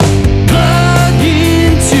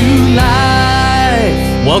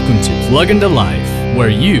Welcome to Plug into Life, where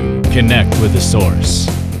you connect with the source.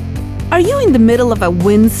 Are you in the middle of a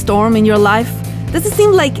windstorm in your life? Does it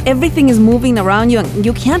seem like everything is moving around you and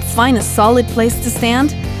you can't find a solid place to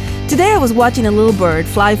stand? Today I was watching a little bird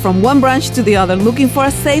fly from one branch to the other looking for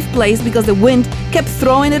a safe place because the wind kept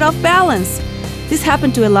throwing it off balance. This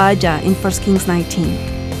happened to Elijah in 1 Kings 19.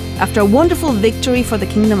 After a wonderful victory for the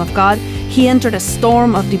kingdom of God, he entered a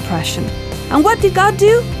storm of depression. And what did God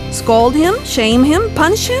do? Scold him, shame him,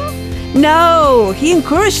 punish him? No, he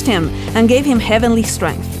encouraged him and gave him heavenly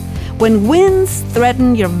strength. When winds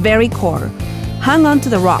threaten your very core, hang on to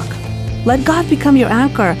the rock. Let God become your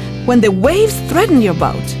anchor when the waves threaten your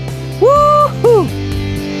boat. Woo-hoo!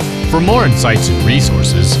 For more insights and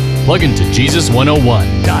resources, plug into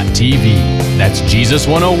Jesus101.tv. That's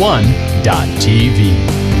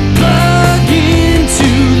Jesus101.tv.